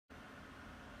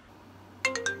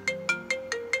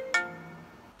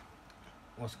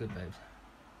What's good, babes?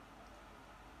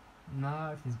 Nah,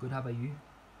 everything's good. How about you?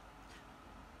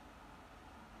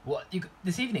 What?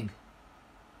 This evening?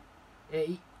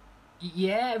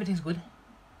 Yeah, everything's good.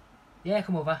 Yeah,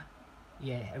 come over.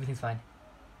 Yeah, everything's fine.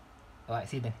 Alright,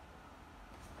 see you then.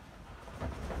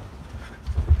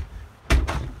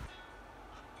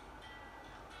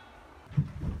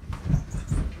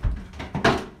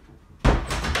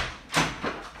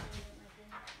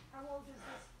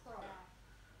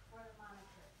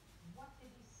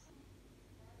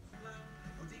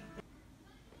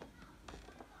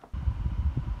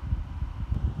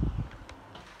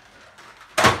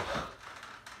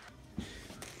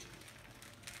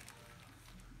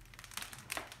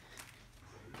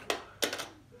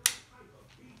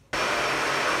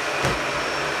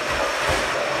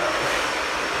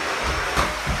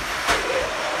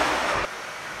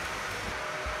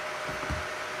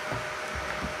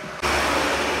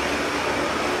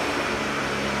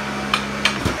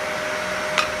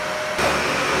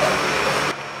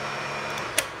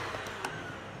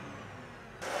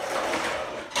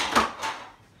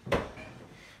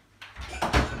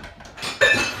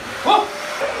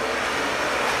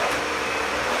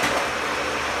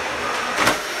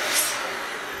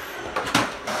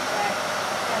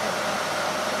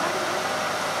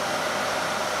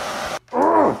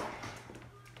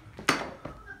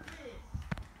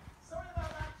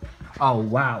 Oh,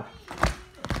 wow.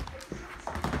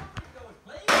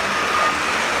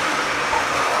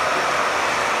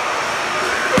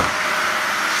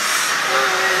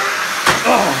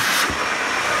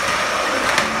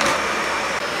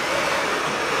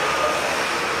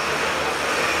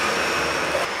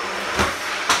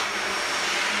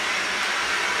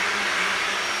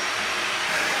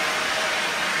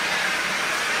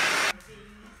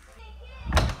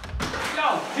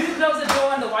 Who closed the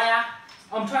door on the wire?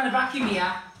 I'm trying to vacuum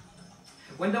here.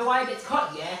 When the wire gets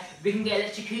caught, yeah, we can get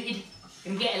electrocuted.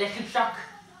 We can get electric shock.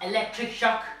 Electric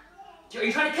shock. Are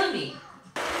you trying to kill me?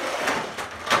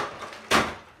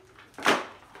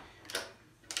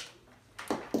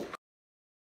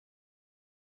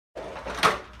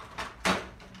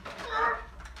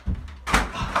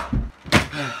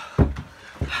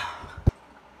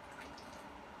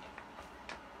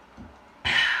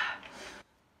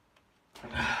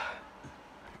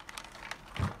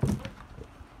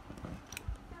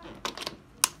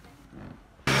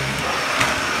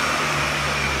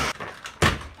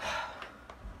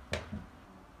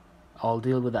 I'll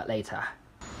deal with that later.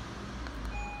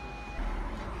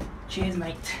 Cheers,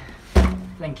 mate.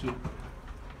 Thank you.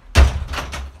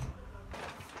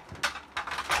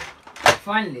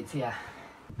 Finally, it's here.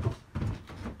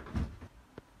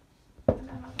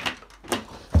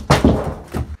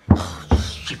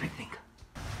 Stupid thing.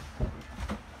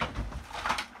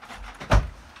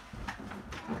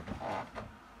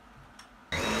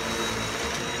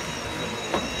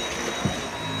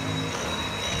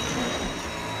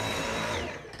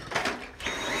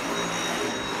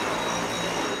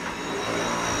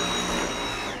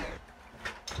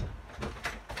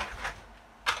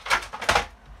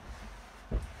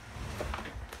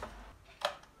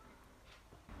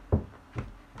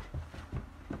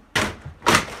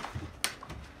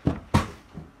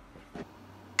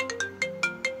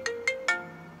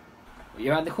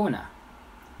 You're at the corner.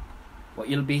 What,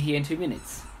 you'll be here in 2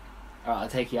 minutes? Alright, I'll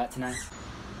take you out tonight.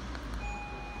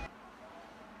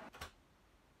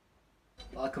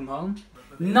 Welcome home.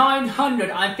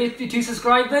 952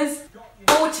 subscribers,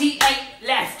 48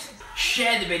 left.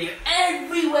 Share the video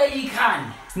everywhere you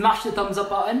can. Smash the thumbs up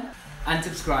button and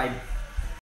subscribe.